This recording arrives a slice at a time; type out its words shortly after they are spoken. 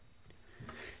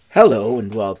Hello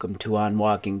and welcome to On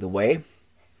Walking the Way.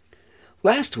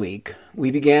 Last week, we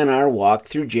began our walk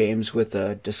through James with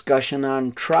a discussion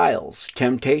on trials,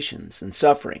 temptations, and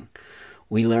suffering.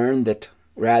 We learned that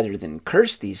rather than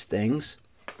curse these things,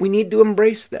 we need to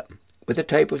embrace them with a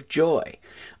type of joy,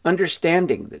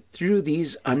 understanding that through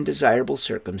these undesirable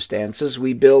circumstances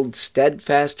we build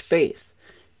steadfast faith,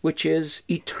 which is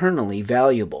eternally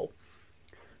valuable.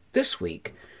 This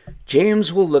week,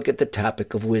 James will look at the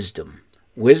topic of wisdom.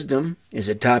 Wisdom is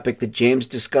a topic that James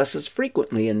discusses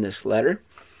frequently in this letter,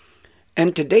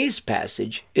 and today's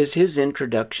passage is his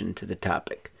introduction to the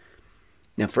topic.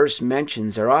 Now, first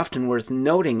mentions are often worth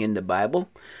noting in the Bible,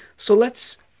 so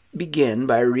let's begin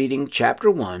by reading chapter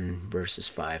 1, verses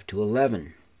 5 to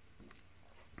 11.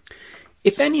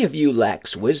 If any of you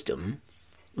lacks wisdom,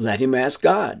 let him ask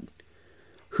God,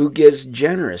 who gives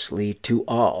generously to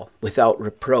all without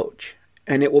reproach,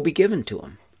 and it will be given to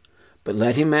him. But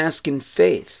let him ask in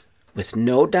faith, with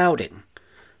no doubting.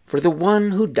 For the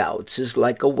one who doubts is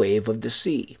like a wave of the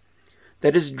sea,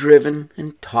 that is driven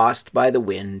and tossed by the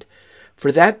wind.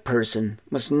 For that person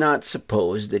must not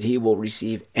suppose that he will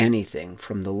receive anything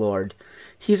from the Lord.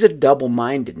 He's a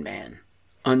double-minded man,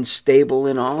 unstable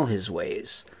in all his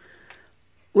ways.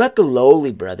 Let the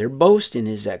lowly brother boast in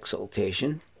his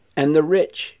exaltation, and the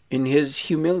rich in his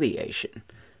humiliation,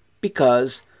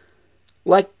 because,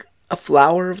 like a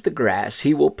flower of the grass,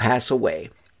 he will pass away.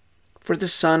 For the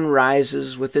sun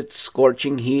rises with its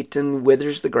scorching heat and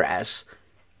withers the grass.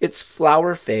 Its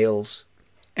flower fails,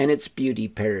 and its beauty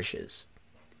perishes.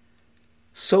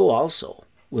 So also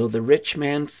will the rich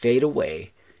man fade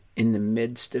away in the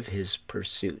midst of his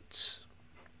pursuits.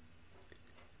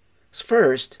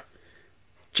 First,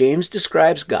 James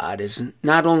describes God as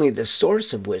not only the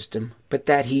source of wisdom, but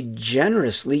that he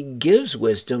generously gives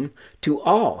wisdom to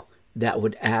all that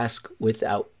would ask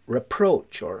without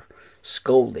reproach or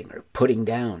scolding or putting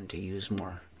down, to use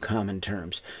more common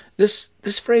terms. This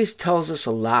phrase tells us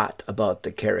a lot about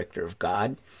the character of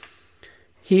God.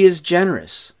 He is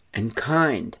generous and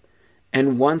kind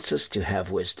and wants us to have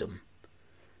wisdom.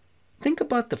 Think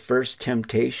about the first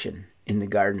temptation in the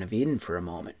Garden of Eden for a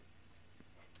moment.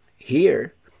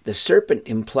 Here, the serpent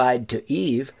implied to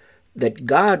Eve that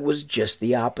God was just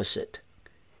the opposite.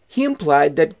 He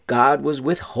implied that God was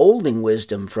withholding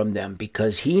wisdom from them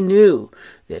because he knew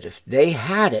that if they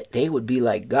had it, they would be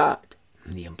like God.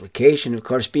 And the implication, of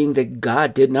course, being that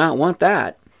God did not want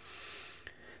that.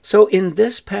 So in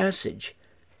this passage,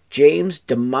 James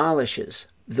demolishes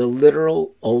the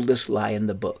literal oldest lie in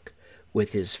the book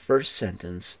with his first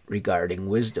sentence regarding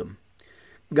wisdom.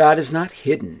 God is not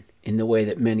hidden in the way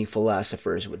that many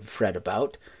philosophers would fret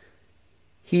about.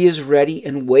 He is ready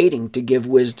and waiting to give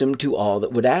wisdom to all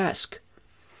that would ask.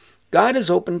 God has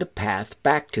opened a path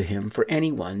back to him for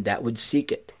anyone that would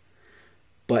seek it.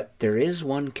 But there is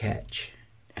one catch,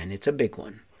 and it's a big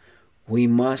one. We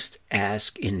must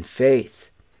ask in faith.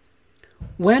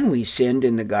 When we sinned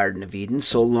in the Garden of Eden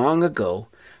so long ago,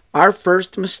 our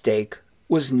first mistake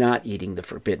was not eating the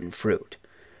forbidden fruit.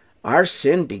 Our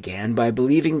sin began by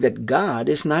believing that God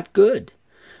is not good,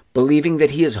 believing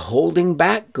that he is holding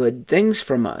back good things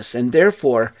from us and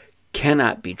therefore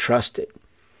cannot be trusted.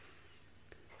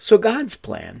 So God's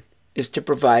plan is to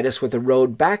provide us with a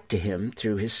road back to him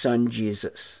through his Son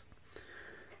Jesus.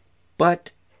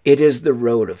 But it is the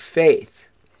road of faith.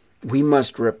 We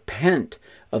must repent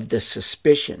of the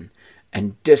suspicion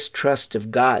and distrust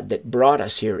of God that brought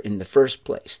us here in the first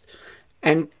place,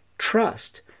 and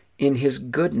trust in his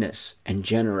goodness and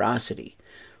generosity.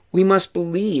 We must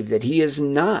believe that he is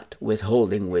not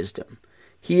withholding wisdom.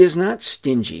 He is not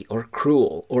stingy or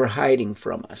cruel or hiding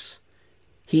from us.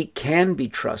 He can be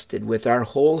trusted with our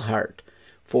whole heart,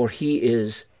 for he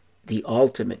is the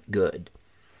ultimate good.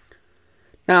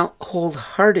 Now,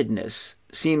 wholeheartedness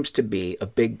seems to be a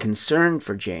big concern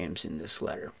for James in this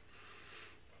letter.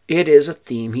 It is a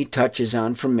theme he touches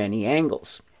on from many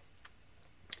angles.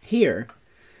 Here,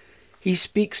 he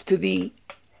speaks to the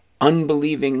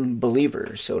unbelieving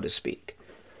believer, so to speak,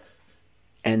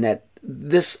 and that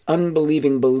this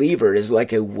unbelieving believer is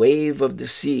like a wave of the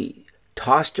sea,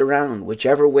 tossed around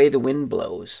whichever way the wind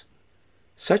blows.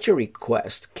 Such a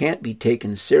request can't be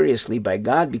taken seriously by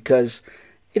God because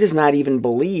it is not even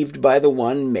believed by the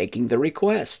one making the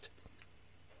request.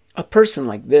 A person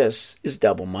like this is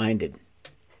double-minded.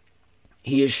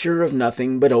 He is sure of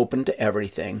nothing but open to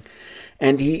everything,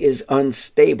 and he is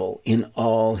unstable in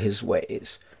all his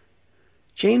ways.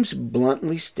 James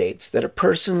bluntly states that a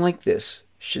person like this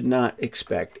should not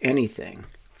expect anything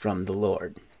from the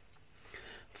Lord.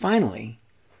 Finally,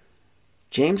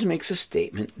 James makes a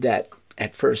statement that,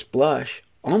 at first blush,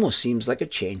 almost seems like a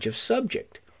change of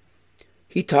subject.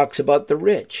 He talks about the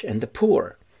rich and the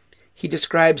poor. He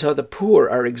describes how the poor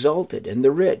are exalted and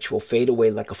the rich will fade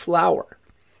away like a flower.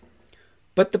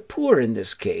 But the poor in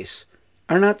this case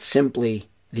are not simply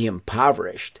the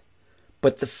impoverished,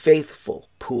 but the faithful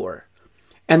poor.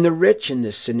 And the rich in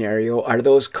this scenario are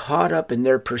those caught up in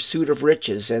their pursuit of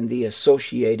riches and the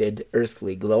associated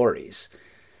earthly glories.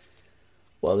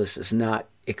 While this is not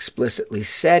explicitly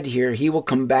said here, he will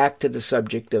come back to the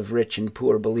subject of rich and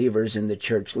poor believers in the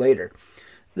church later.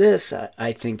 This,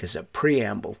 I think, is a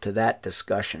preamble to that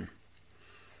discussion.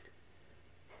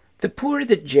 The poor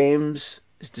that James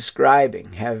is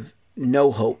describing have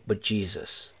no hope but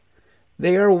Jesus.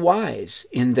 They are wise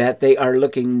in that they are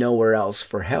looking nowhere else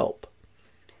for help.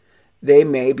 They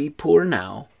may be poor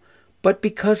now, but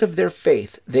because of their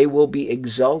faith, they will be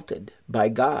exalted by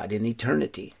God in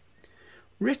eternity.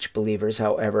 Rich believers,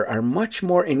 however, are much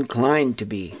more inclined to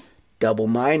be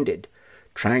double-minded,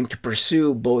 trying to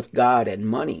pursue both God and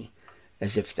money,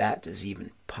 as if that is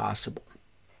even possible.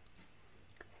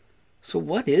 So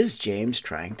what is James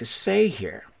trying to say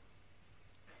here?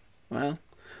 Well,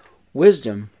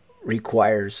 wisdom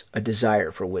requires a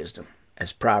desire for wisdom,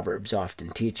 as Proverbs often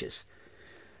teaches.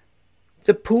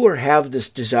 The poor have this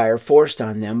desire forced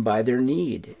on them by their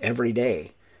need every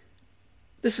day.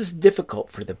 This is difficult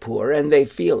for the poor, and they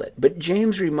feel it, but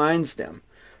James reminds them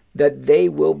that they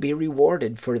will be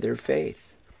rewarded for their faith.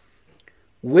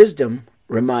 Wisdom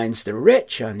reminds the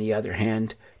rich, on the other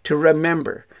hand, to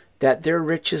remember that their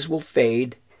riches will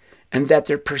fade and that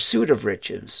their pursuit of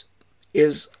riches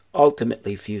is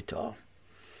ultimately futile.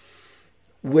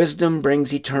 Wisdom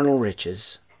brings eternal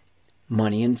riches.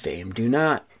 Money and fame do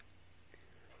not.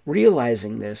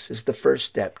 Realizing this is the first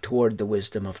step toward the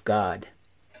wisdom of God.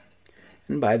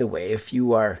 And by the way, if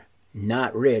you are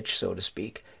not rich, so to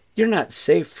speak, you're not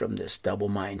safe from this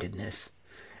double-mindedness,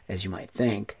 as you might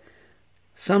think.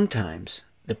 Sometimes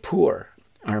the poor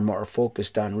are more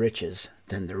focused on riches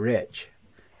than the rich.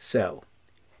 So,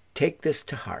 take this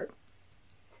to heart.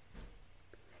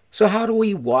 So how do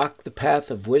we walk the path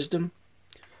of wisdom?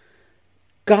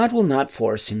 God will not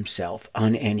force himself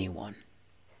on anyone,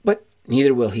 but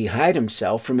neither will he hide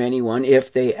himself from anyone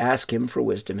if they ask him for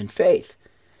wisdom and faith.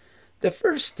 The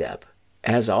first step,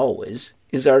 as always,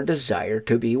 is our desire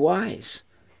to be wise.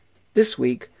 This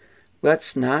week,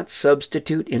 let's not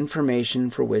substitute information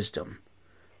for wisdom.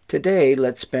 Today,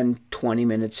 let's spend 20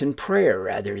 minutes in prayer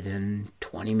rather than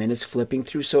 20 minutes flipping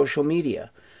through social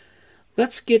media.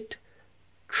 Let's get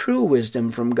true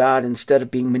wisdom from God instead of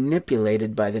being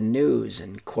manipulated by the news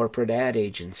and corporate ad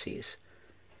agencies.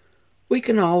 We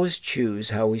can always choose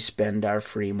how we spend our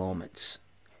free moments.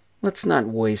 Let's not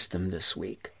waste them this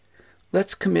week.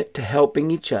 Let's commit to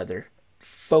helping each other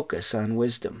focus on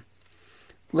wisdom.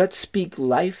 Let's speak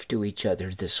life to each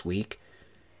other this week.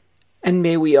 And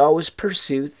may we always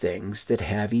pursue things that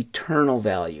have eternal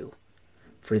value,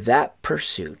 for that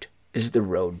pursuit is the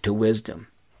road to wisdom.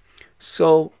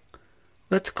 So,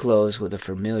 let's close with a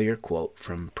familiar quote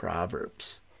from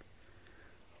Proverbs.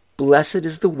 Blessed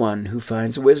is the one who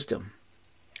finds wisdom,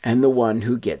 and the one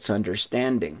who gets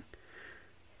understanding.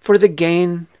 For the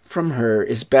gain from her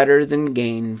is better than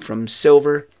gain from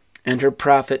silver, and her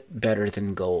profit better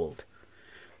than gold.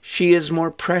 She is more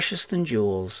precious than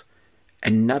jewels,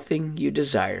 and nothing you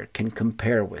desire can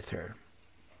compare with her.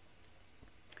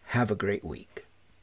 Have a great week.